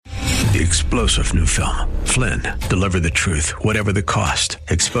The explosive new film, Flynn, deliver the truth, whatever the cost,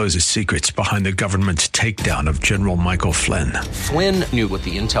 exposes secrets behind the government's takedown of General Michael Flynn. Flynn knew what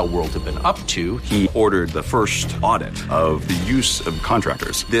the intel world had been up to. He ordered the first audit of the use of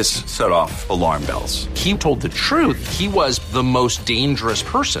contractors. This set off alarm bells. He told the truth. He was the most dangerous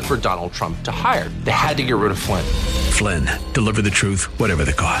person for Donald Trump to hire. They had to get rid of Flynn. Flynn, deliver the truth, whatever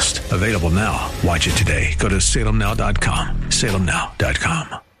the cost. Available now. Watch it today. Go to salemnow.com.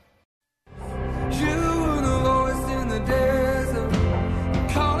 salemnow.com.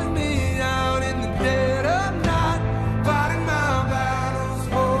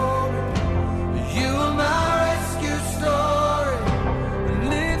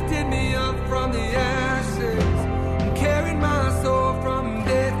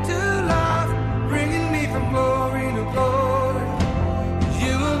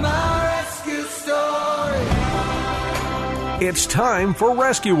 It's time for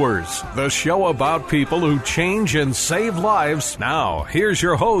Rescuers, the show about people who change and save lives. Now, here's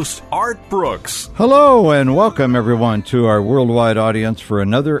your host, Art Brooks. Hello, and welcome, everyone, to our worldwide audience for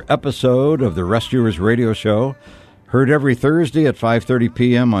another episode of the Rescuers Radio Show, heard every Thursday at 5:30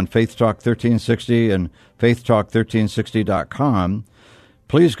 p.m. on Faith Talk 1360 and faithtalk1360.com.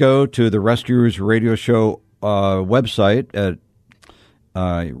 Please go to the Rescuers Radio Show website at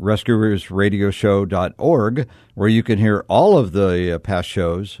rescuersradioshow.org, where you can hear all of the past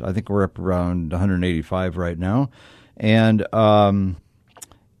shows. I think we're up around 185 right now. And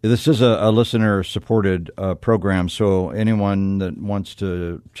this is a listener-supported program, so anyone that wants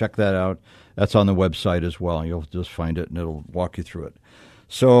to check that out, that's on the website as well. You'll just find it, and it'll walk you through it.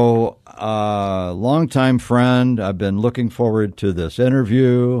 So, longtime friend, I've been looking forward to this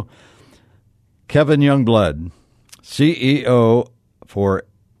interview. Kevin Youngblood, CEO for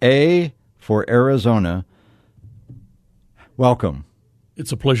Arizona. Welcome.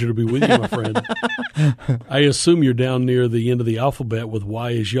 It's a pleasure to be with you, my friend. I assume you're down near the end of the alphabet with Y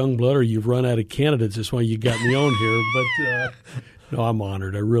is Youngblood, or you've run out of candidates. That's why you got me on here. But no, I'm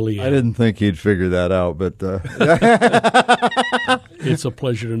honored. I really am. I didn't think he'd figure that out, but it's a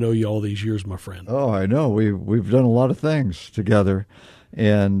pleasure to know you all these years, my friend. Oh, I know. We've done a lot of things together,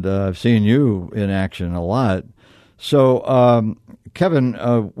 and I've seen you in action a lot. So,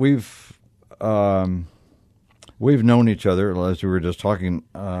 Kevin, we've known each other, as we were just talking,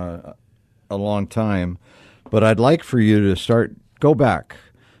 a long time. But I'd like for you to go back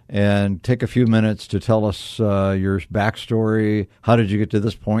and take a few minutes to tell us your backstory. How did you get to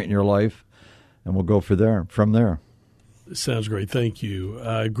this point in your life? And we'll go from there. Sounds great. Thank you.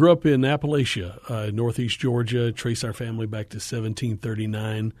 I grew up in Appalachia, northeast Georgia, trace our family back to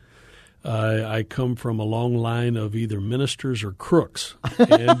 1739. I come from a long line of either ministers or crooks.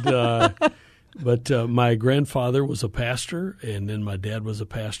 But my grandfather was a pastor, and then my dad was a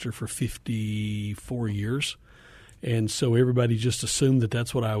pastor for 54 years. And so everybody just assumed that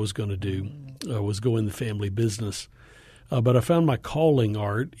that's what I was going to do, was go in the family business. But I found my calling,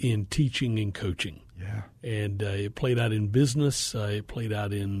 Art, in teaching and coaching. Yeah. And it played out in business. It played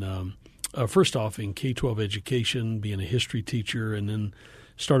out in, first off, in K-12 education, being a history teacher, and then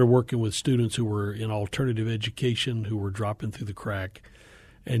started working with students who were in alternative education, who were dropping through the crack,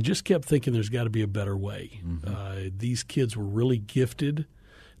 and just kept thinking there's got to be a better way. Mm-hmm. These kids were really gifted.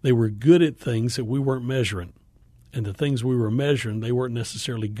 They were good at things that we weren't measuring, and the things we were measuring they weren't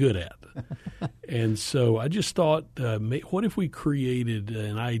necessarily good at. And so I just thought, what if we created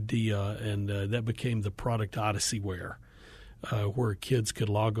an idea, and that became the product Odysseyware, where kids could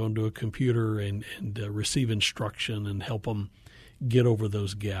log onto a computer and receive instruction and help them get over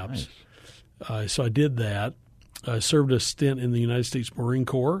those gaps. Nice. So I did that. I served a stint in the United States Marine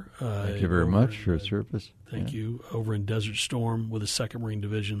Corps. Thank you very much for your service. Thank you. Over in Desert Storm with the 2nd Marine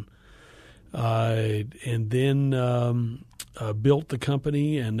Division. And then built the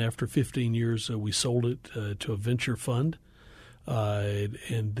company, and after 15 years we sold it to a venture fund.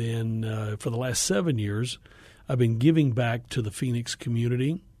 And then for the last 7 years I've been giving back to the Phoenix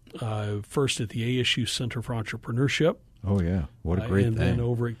community, first at the ASU Center for Entrepreneurship. Oh, yeah. What a great thing. And then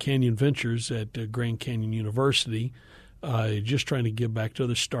over at Canyon Ventures at Grand Canyon University, just trying to give back to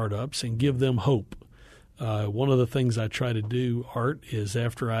other startups and give them hope. One of the things I try to do, Art, is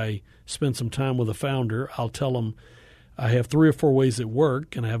after I spend some time with a founder, I'll tell them I have 3 or 4 ways that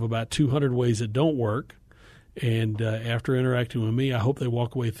work, and I have about 200 ways that don't work. And after interacting with me, I hope they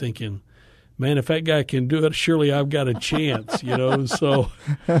walk away thinking, man, if that guy can do it, surely I've got a chance, you know. So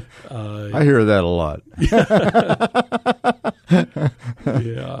I hear that a lot.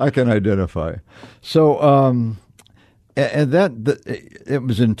 Yeah, I can identify. So, and it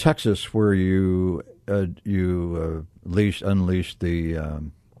was in Texas where you unleashed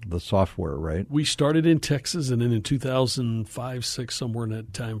the the software, right? We started in Texas, and then in 2005, 6, somewhere in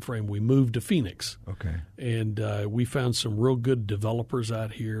that time frame, we moved to Phoenix. Okay. And we found some real good developers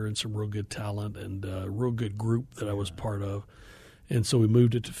out here and some real good talent and a real good group that I was part of. And so we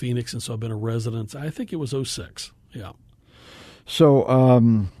moved it to Phoenix, and so I've been a resident. I think it was 06. Yeah. So,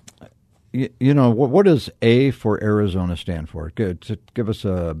 what does A for Arizona stand for? Give us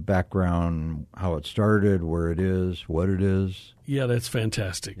a background, how it started, where it is, what it is. Yeah, that's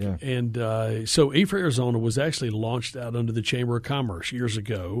fantastic. Yeah. And so A for Arizona was actually launched out under the Chamber of Commerce years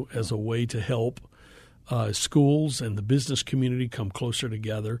ago as a way to help schools and the business community come closer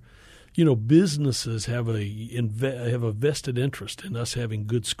together. Businesses have a vested interest in us having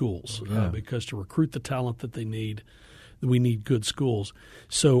good schools because to recruit the talent that they need, we need good schools.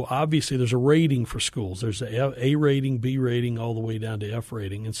 So obviously there's a rating for schools. There's a rating, B rating, all the way down to F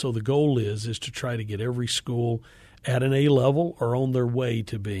rating. And so the goal is to try to get every school at an A level or on their way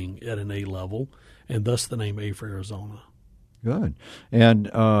to being at an A level, and thus the name A for Arizona. Good. And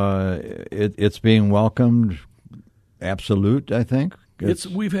it's being welcomed absolute, I think.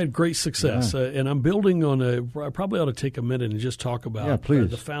 We've had great success, and I'm building on I probably ought to take a minute and just talk about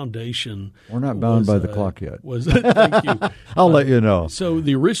the foundation. We're not bound by the clock yet. Thank you. I'll let you know. So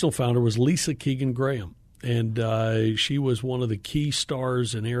the original founder was Lisa Keegan Graham, and she was one of the key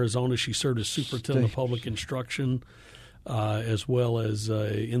stars in Arizona. She served as superintendent of public instruction as well as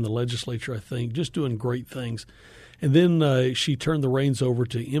in the legislature, I think, just doing great things. And then she turned the reins over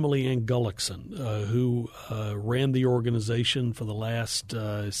to Emily Ann Gullickson, who ran the organization for the last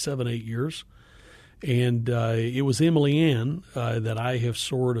 7-8 years. And it was Emily Ann that I have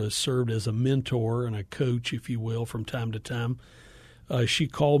sort of served as a mentor and a coach, if you will, from time to time. She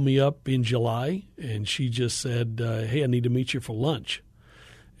called me up in July, and she just said, hey, I need to meet you for lunch.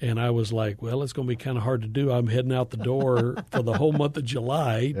 And I was like, well, it's going to be kind of hard to do. I'm heading out the door for the whole month of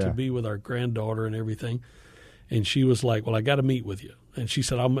July to be with our granddaughter and everything. And she was like, well, I got to meet with you. And she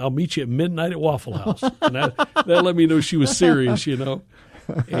said, I'll meet you at midnight at Waffle House. And that let me know she was serious,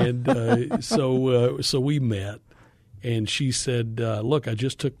 And so we met. And she said, look, I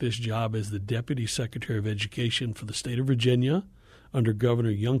just took this job as the Deputy Secretary of Education for the state of Virginia under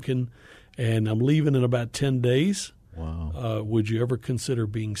Governor Youngkin, and I'm leaving in about 10 days. Wow. Would you ever consider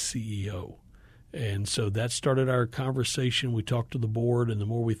being CEO? And so that started our conversation. We talked to the board, and the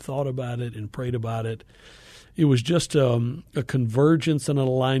more we thought about it and prayed about it, it was just a convergence and an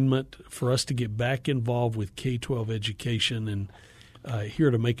alignment for us to get back involved with K-12 education and here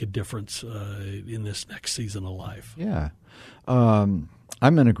to make a difference in this next season of life. Yeah. I'm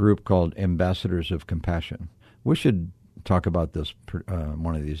in a group called Ambassadors of Compassion. We should talk about this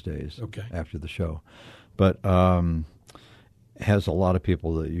one of these days after the show. But has a lot of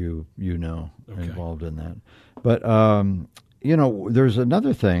people that you know involved in that. But, there's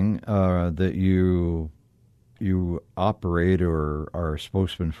another thing that you operate or are a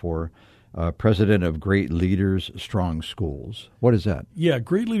spokesman for, president of Great Leaders Strong Schools. What is that? Yeah,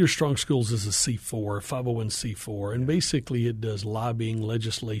 Great Leaders Strong Schools is a C4, 501c4, and basically it does lobbying,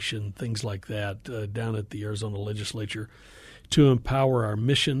 legislation, things like that down at the Arizona legislature to empower our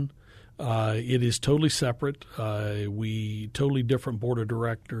mission. It is totally separate. We totally different board of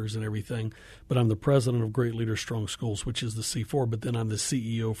directors and everything. But I'm the president of Great Leaders Strong Schools, which is the C4. But then I'm the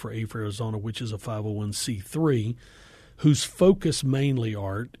CEO for A for Arizona, which is a 501c3, whose focus mainly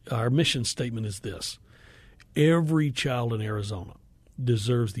our mission statement is this: every child in Arizona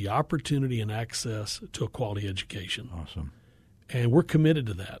deserves the opportunity and access to a quality education. Awesome. And we're committed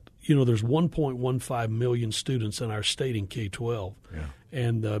to that. There's 1.15 million students in our state in K-12. Yeah.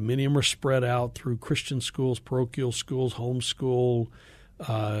 And many of them are spread out through Christian schools, parochial schools, homeschool,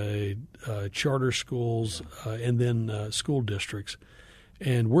 charter schools, and then school districts.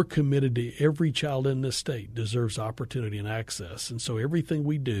 And we're committed to every child in this state deserves opportunity and access. And so everything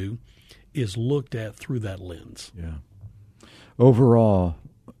we do is looked at through that lens. Yeah. Overall,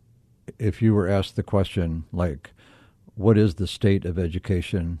 if you were asked the question, what is the state of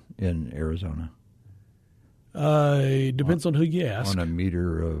education in Arizona? It depends on who you ask. On a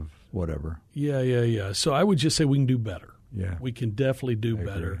meter of whatever. Yeah. So I would just say we can do better. Yeah. We can definitely do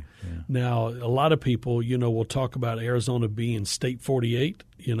better. Yeah. Now, a lot of people, will talk about Arizona being state 48,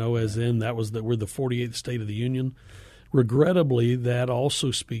 as in we're the 48th state of the union. Regrettably, that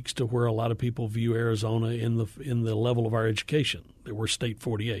also speaks to where a lot of people view Arizona in the level of our education, that we're state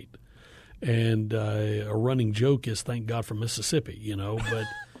 48. And a running joke is thank God for Mississippi, but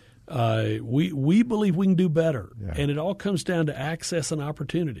we believe we can do better. Yeah. And it all comes down to access and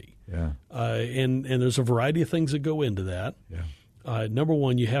opportunity. Yeah. And there's a variety of things that go into that. Yeah. Number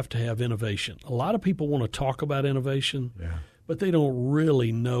one, you have to have innovation. A lot of people want to talk about innovation, but they don't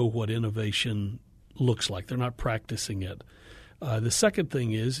really know what innovation looks like. They're not practicing it. The second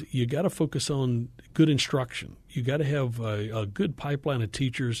thing is you got to focus on good instruction. You got to have a good pipeline of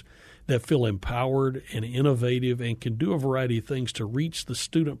teachers that feel empowered and innovative and can do a variety of things to reach the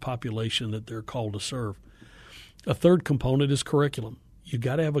student population that they're called to serve. A third component is curriculum. You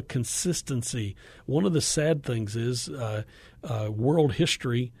got to have a consistency. One of the sad things is world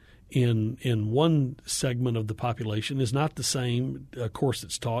history in one segment of the population is not the same course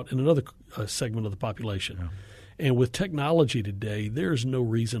that's taught in another segment of the population. Yeah. And with technology today, there's no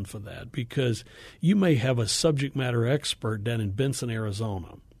reason for that, because you may have a subject matter expert down in Benson,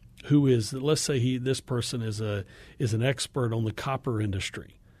 Arizona, who is, let's say this person is an expert on the copper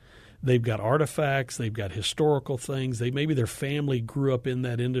industry. They've got artifacts, they've got historical things, maybe their family grew up in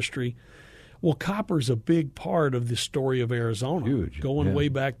that industry. Well, copper's a big part of the story of Arizona, huge, going way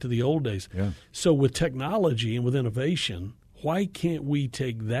back to the old days. Yeah. So with technology and with innovation, why can't we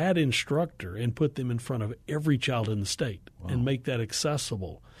take that instructor and put them in front of every child in the state and make that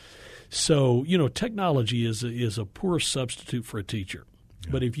accessible? So, technology is a poor substitute for a teacher.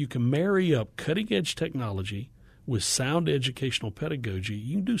 Yeah. But if you can marry up cutting-edge technology with sound educational pedagogy,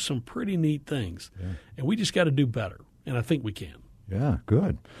 you can do some pretty neat things. Yeah. And we just got to do better, and I think we can. Yeah,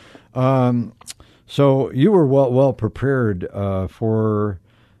 good. So you were well prepared for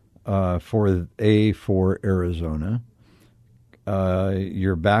Arizona.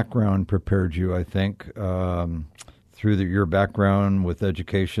 Your background prepared you, I think, through your background with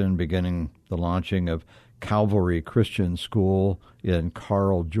education, beginning the launching of Calvary Christian School in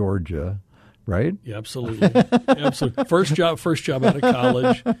Carl, Georgia, right? Yeah, absolutely. Absolutely. First job out of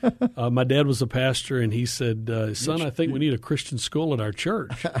college. My dad was a pastor, and he said, son, I think we need a Christian school at our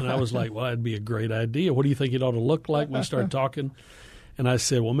church. And I was like, well, that'd be a great idea. What do you think it ought to look like? We started talking. And I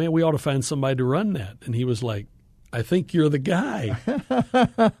said, well, man, we ought to find somebody to run that. And he was like, I think you're the guy.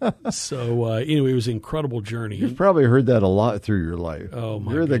 So anyway, it was an incredible journey. You've probably heard that a lot through your life. Oh,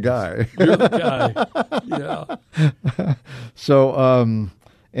 my You're goodness. The guy. You're the guy. Yeah. So,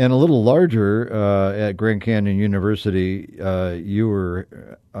 and a little larger at Grand Canyon University, you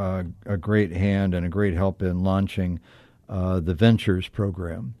were a great hand and a great help in launching the Ventures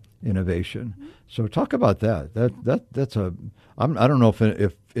program, innovation. So talk about that. That's I don't know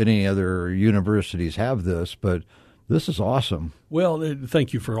if any other universities have this, but this is awesome. Well,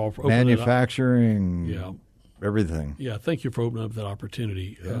 thank you for all manufacturing, everything. Yeah, thank you for opening up that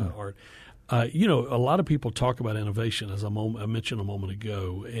opportunity, Art. A lot of people talk about innovation, as I mentioned a moment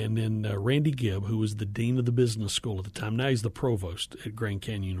ago, and then Randy Gibb, who was the dean of the business school at the time, now he's the provost at Grand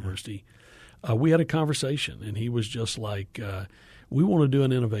Canyon University. We had a conversation, and he was just like, we want to do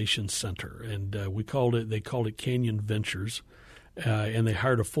an innovation center, and they called it Canyon Ventures. And they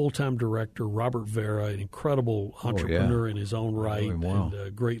hired a full-time director, Robert Vera, an incredible entrepreneur in his own right, and a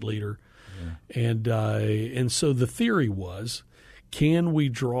great leader. Yeah. And so the theory was, can we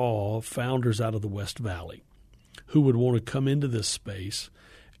draw founders out of the West Valley who would want to come into this space?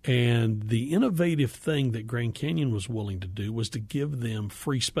 And the innovative thing that Grand Canyon was willing to do was to give them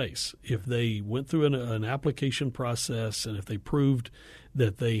free space. If they went through an application process, and if they proved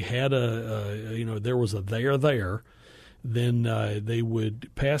that they had there was a there, then they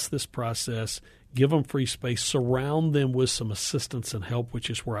would pass this process, give them free space, surround them with some assistance and help, which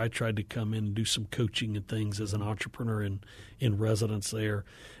is where I tried to come in and do some coaching and things as an entrepreneur in residence there.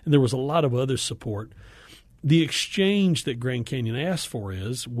 And there was a lot of other support. The exchange that Grand Canyon asked for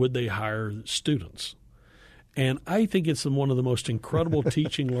is, would they hire students? And I think it's one of the most incredible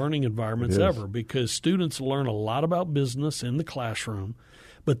teaching, learning environments ever, because students learn a lot about business in the classroom,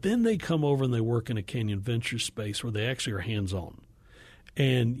 but then they come over and they work in a Canyon Ventures space where they actually are hands-on.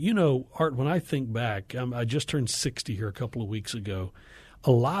 And, Art, when I think back, I just turned 60 here a couple of weeks ago.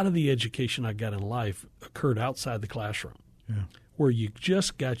 A lot of the education I got in life occurred outside the classroom, where you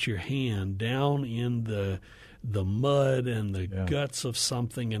just got your hand down in the mud and the guts of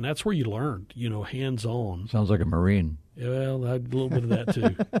something, and that's where you learned, hands-on. Sounds like a Marine. Yeah, well, I had a little bit of that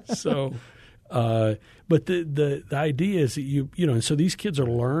too. So, but the idea is that and so these kids are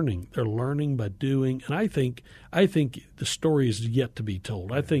learning. They're learning by doing, and I think the story is yet to be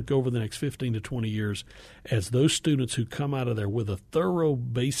told. I think over the next 15 to 20 years, as those students who come out of there with a thorough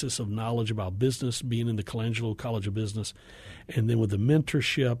basis of knowledge about business, being in the Colangelo College of Business, and then with the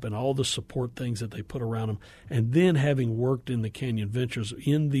mentorship and all the support things that they put around them, and then having worked in the Canyon Ventures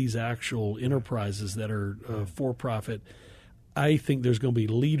in these actual enterprises that are for-profit, I think there's going to be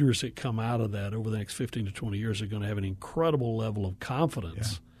leaders that come out of that over the next 15 to 20 years that are going to have an incredible level of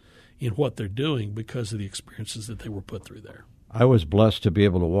confidence in what they're doing because of the experiences that they were put through there. I was blessed to be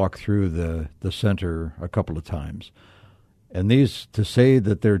able to walk through the center a couple of times. And these, to say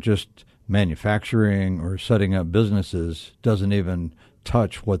that they're just manufacturing or setting up businesses doesn't even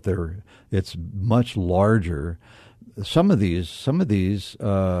touch what it's much larger. Some of these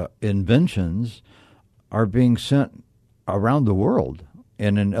inventions are being sent around the world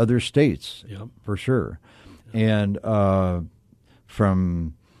and in other states, for sure. And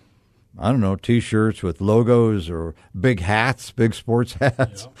from, I don't know, T-shirts with logos or big hats, big sports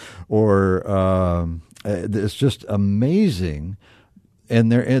hats, or it's just amazing.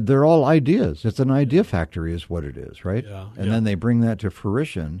 And they're all ideas. It's an idea factory is what it is, right? Yeah. And then they bring that to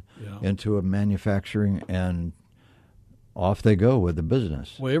fruition into a manufacturing, and off they go with the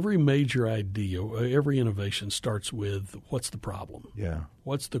business. Well, every major idea, every innovation starts with what's the problem? Yeah.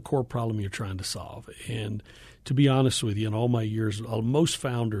 What's the core problem you're trying to solve? And to be honest with you, in all my years, most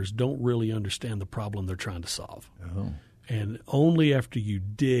founders don't really understand the problem they're trying to solve. Oh. And only after you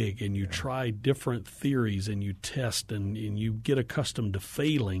dig and you try different theories and you test and you get accustomed to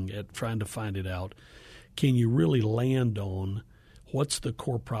failing at trying to find it out, can you really land on what's the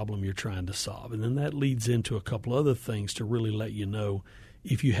core problem you're trying to solve. And then that leads into a couple other things to really let you know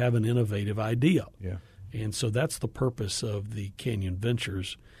if you have an innovative idea. Yeah. And so that's the purpose of the Canyon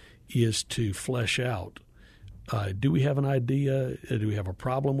Ventures, is to flesh out, do we have an idea? Do we have a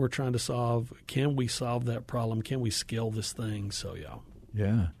problem we're trying to solve? Can we solve that problem? Can we scale this thing? So,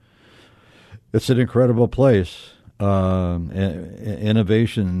 Yeah. It's an incredible place.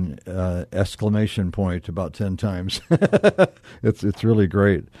 Innovation, exclamation point about 10 times. It's really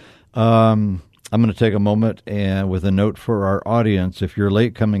great. I'm going to take a moment and with a note for our audience. If you're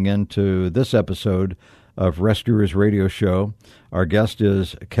late coming into this episode of Rescuers Radio Show, our guest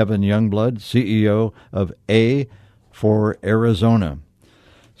is Kevin Youngblood, CEO of A for Arizona.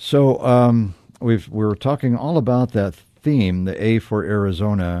 So we're talking all about that theme, the A for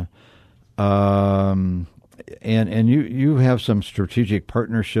Arizona. And you have some strategic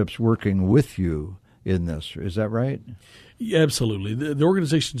partnerships working with you in this. Is that right? Yeah, absolutely. The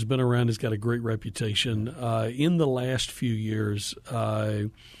organization's been around, has got a great reputation. In the last few years,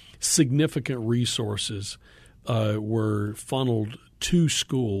 significant resources were funneled to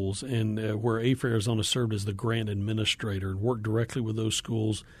schools, and where A for Arizona served as the grant administrator and worked directly with those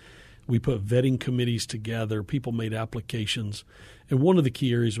schools. We put vetting committees together. People made applications. And one of the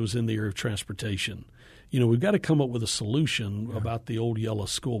key areas was in the area of transportation. We've got to come up with a solution about the old yellow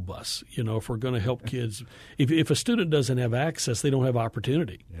school bus. If we're going to help kids, if a student doesn't have access, they don't have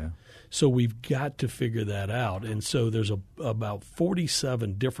opportunity. Yeah. So we've got to figure that out. And so there's about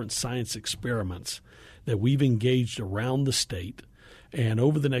 47 different science experiments that we've engaged around the state. And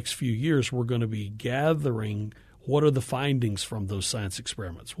over the next few years, we're going to be gathering what are the findings from those science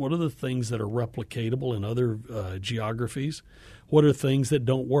experiments. What are the things that are replicatable in other geographies? What are things that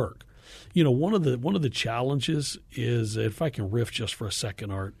don't work? One of the challenges is, if I can riff just for a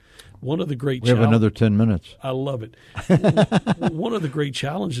second, Art, one of the great we have another 10 minutes. I love it. One of the great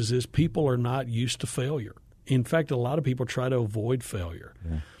challenges is people are not used to failure. In fact, a lot of people try to avoid failure.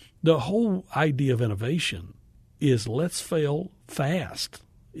 Yeah. The whole idea of innovation is let's fail fast.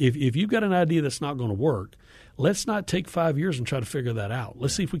 If you've got an idea that's not going to work, let's not take 5 years and try to figure that out.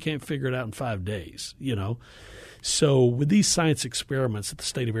 Let's see if we can't figure it out in 5 days, So with these science experiments that the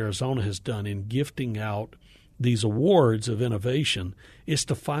state of Arizona has done in gifting out these awards of innovation is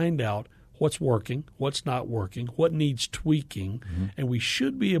to find out what's working, what's not working, what needs tweaking, and we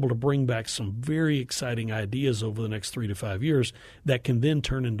should be able to bring back some very exciting ideas over the next 3 to 5 years that can then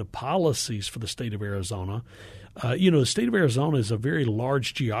turn into policies for the state of Arizona. The state of Arizona is a very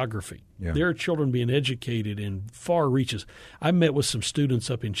large geography. Yeah. There are children being educated in far reaches. I met with some students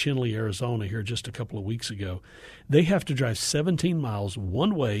up in Chinle, Arizona here just a couple of weeks ago. They have to drive 17 miles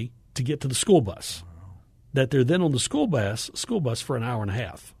one way to get to the school bus. That they're then on the school bus for an hour and a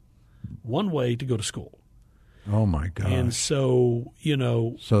half, one way to go to school. Oh, my gosh. And so,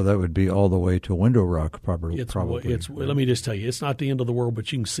 So that would be all the way to Window Rock, probably. Let me just tell you, it's not the end of the world,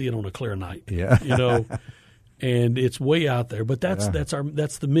 but you can see it on a clear night. Yeah. And it's way out there. But that's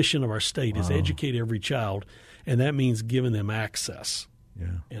the mission of our state is educate every child, and that means giving them access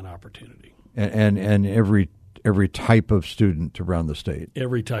and opportunity. And every type of student around the state.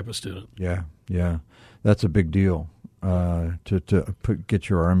 Every type of student. Yeah. That's a big deal to get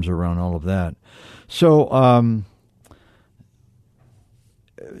your arms around all of that. So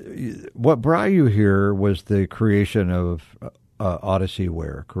what brought you here was the creation of Odyssey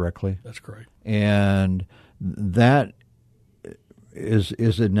Wear, correctly? That's correct. And that is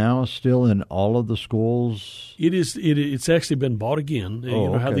it now still in all of the schools? It is. It's actually been bought again.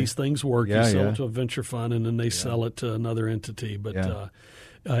 Oh, how these things work. Yeah, you sell it to a venture fund, and then they sell it to another entity. But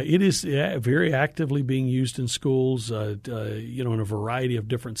It is very actively being used in schools, in a variety of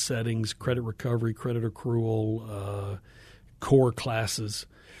different settings: credit recovery, credit accrual, core classes.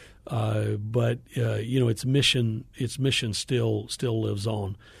 But its mission still lives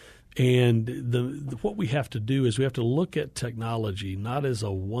on. And what we have to do is we have to look at technology not as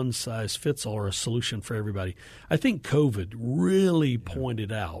a one-size-fits-all or a solution for everybody. I think COVID really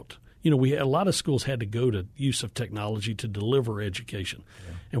pointed out, a lot of schools had to go to use of technology to deliver education.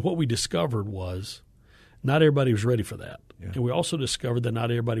 Yeah. And what we discovered was not everybody was ready for that. Yeah. And we also discovered that not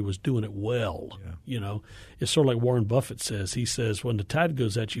everybody was doing it well. Yeah. It's sort of like Warren Buffett says. He says, when the tide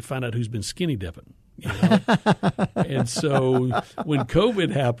goes out, you find out who's been skinny dipping. And so when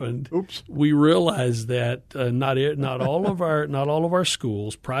COVID happened, we realized that not all of our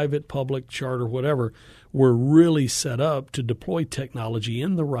schools, private, public, charter, whatever, were really set up to deploy technology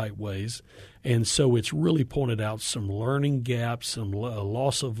in the right ways. And so it's really pointed out some learning gaps, some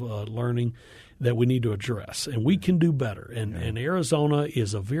loss of learning that we need to address, and we can do better. And Arizona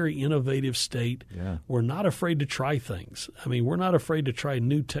is a very innovative state. Yeah. We're not afraid to try things. I mean, we're not afraid to try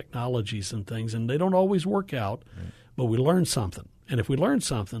new technologies and things, and they don't always work out, but we learn something. And if we learn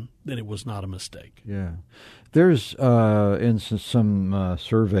something, then it was not a mistake. Yeah. There's in some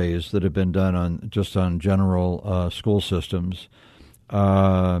surveys that have been done on general school systems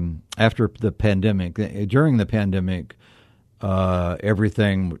after the pandemic. During the pandemic,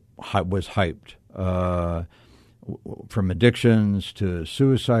 everything was hyped, from addictions to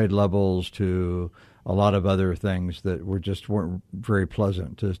suicide levels to a lot of other things that weren't very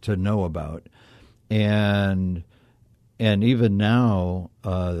pleasant to know about, and even now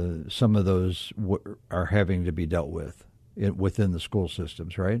some of those are having to be dealt with within the school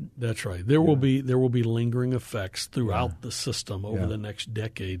systems, right? That's right. There will be lingering effects throughout the system over the next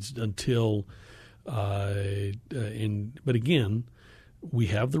decades until. But again, we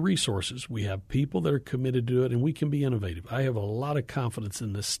have the resources. We have people that are committed to it, and we can be innovative. I have a lot of confidence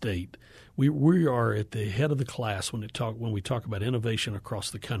in this state. We are at the head of the class when we talk about innovation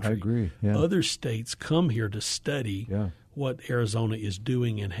across the country. I agree. Yeah. Other states come here to study what Arizona is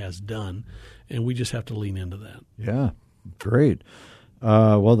doing and has done, and we just have to lean into that. Yeah, great.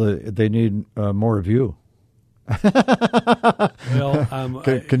 Well, they need more of you. Well,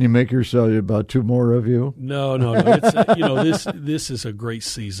 can you make yourself about two more of you? No. It's, this is a great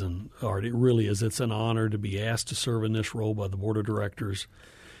season, Art. It really is. It's an honor to be asked to serve in this role by the board of directors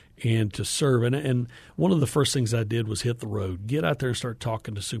and to serve. And one of the first things I did was hit the road, get out there and start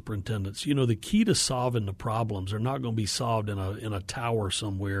talking to superintendents. The key to solving the problems are not going to be solved in a tower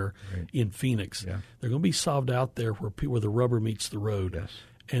somewhere in Phoenix. Yeah. They're going to be solved out there where the rubber meets the road. Yes.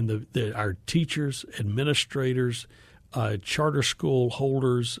 And our teachers, administrators, charter school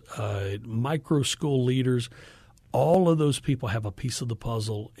holders, micro school leaders, all of those people have a piece of the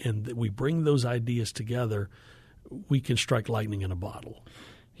puzzle, and we bring those ideas together, we can strike lightning in a bottle.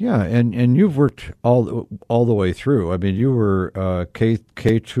 Yeah, and you've worked all the way through. I mean, you were K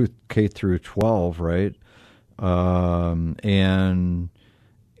through 12, right? And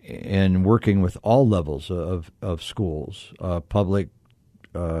working with all levels of schools, public,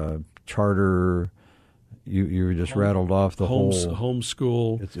 charter. You just rattled off the whole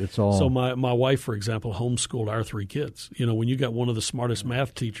homeschool. It's all. So my wife, for example, homeschooled our three kids. When you got one of the smartest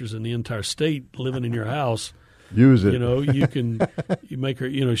math teachers in the entire state living in your house, use it. You make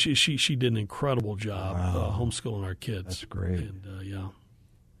her. She did an incredible job homeschooling our kids. That's great. And,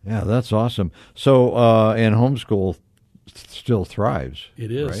 yeah, that's awesome. So and homeschool still thrives.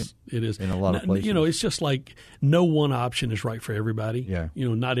 It is. Right? It is in a lot of places. It's just like no one option is right for everybody. Yeah.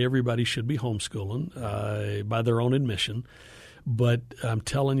 Not everybody should be homeschooling by their own admission. But I'm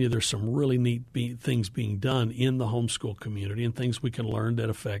telling you, there's some really neat things being done in the homeschool community and things we can learn that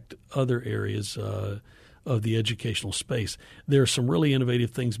affect other areas of the educational space. There are some really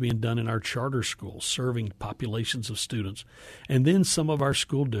innovative things being done in our charter schools, serving populations of students. And then some of our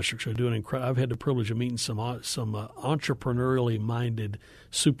school districts are doing incredible. I've had the privilege of meeting some entrepreneurially minded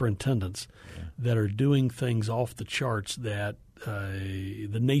superintendents that are doing things off the charts that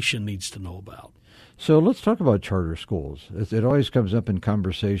the nation needs to know about. So let's talk about charter schools. It always comes up in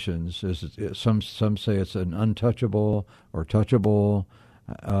conversations. Some say it's an untouchable or touchable.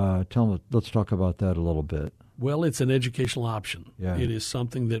 Let's talk about that a little bit. Well, it's an educational option. Yeah. It is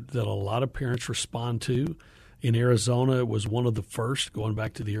something that a lot of parents respond to. In Arizona, it was one of the first, going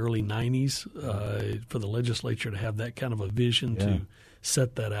back to the early 90s, for the legislature to have that kind of a vision to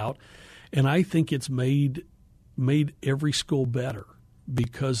set that out. And I think it's made every school better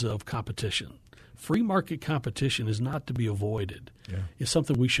because of competition. Free market competition is not to be avoided. Yeah. It's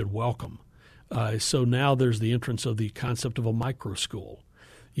something we should welcome. So now there's the entrance of the concept of a micro school.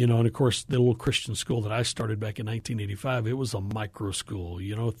 You know, and of course, the little Christian school that I started back in 1985, it was a micro school,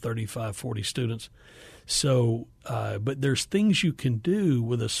 35, 40 students. So, but there's things you can do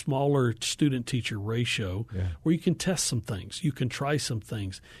with a smaller student-teacher ratio where you can test some things. You can try some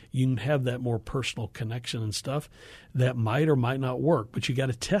things. You can have that more personal connection and stuff that might or might not work, but you got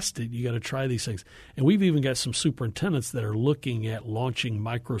to test it. You got to try these things. And we've even got some superintendents that are looking at launching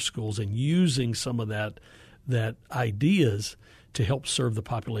micro schools and using some of that ideas to help serve the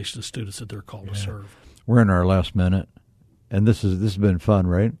population of students that they're called to serve. We're in our last minute, and this has been fun,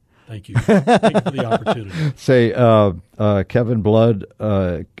 right? Thank you. Thank you for the opportunity. Say, Kevin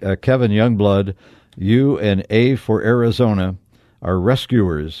Youngblood, you and A for Arizona are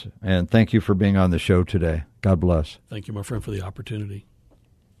rescuers, and thank you for being on the show today. God bless. Thank you, my friend, for the opportunity.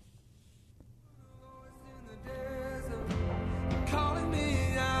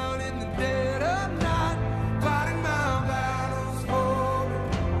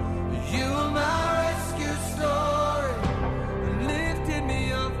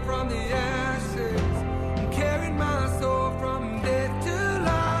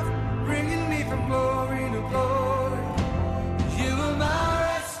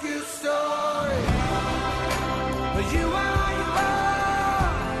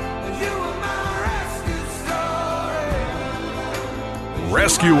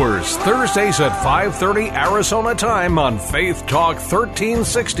 Rescuers, Thursdays at 5:30 Arizona time on Faith Talk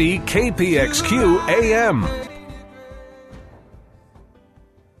 1360 KPXQ AM.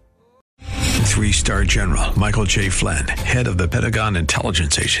 3-star General Michael J. Flynn, head of the Pentagon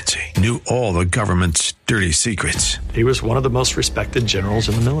Intelligence Agency, knew all the government's dirty secrets. He was one of the most respected generals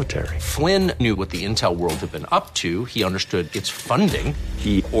in the military. Flynn knew what the intel world had been up to. He understood its funding.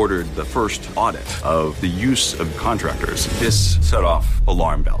 He ordered the first audit of the use of contractors. This set off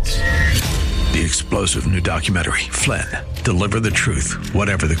alarm bells. The explosive new documentary, Flynn, Deliver the Truth,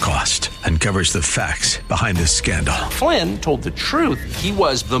 Whatever the Cost, uncovers the facts behind this scandal. Flynn told the truth. He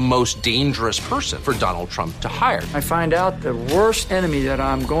was the most dangerous person for Donald Trump to hire. I find out the worst enemy that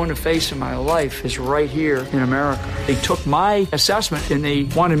I'm going to face in my life is right here in America. They took my assessment and they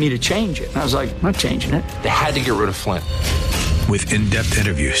wanted me to change it. And I was like, I'm not changing it. They had to get rid of Flynn. With in-depth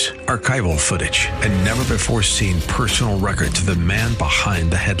interviews, archival footage, and never-before-seen personal records of the man behind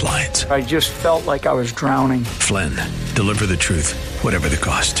the headlines. I just felt like I was drowning. Flynn, Deliver the Truth, Whatever the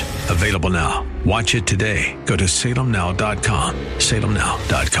Cost. Available now. Watch it today. Go to salemnow.com.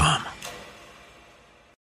 salemnow.com.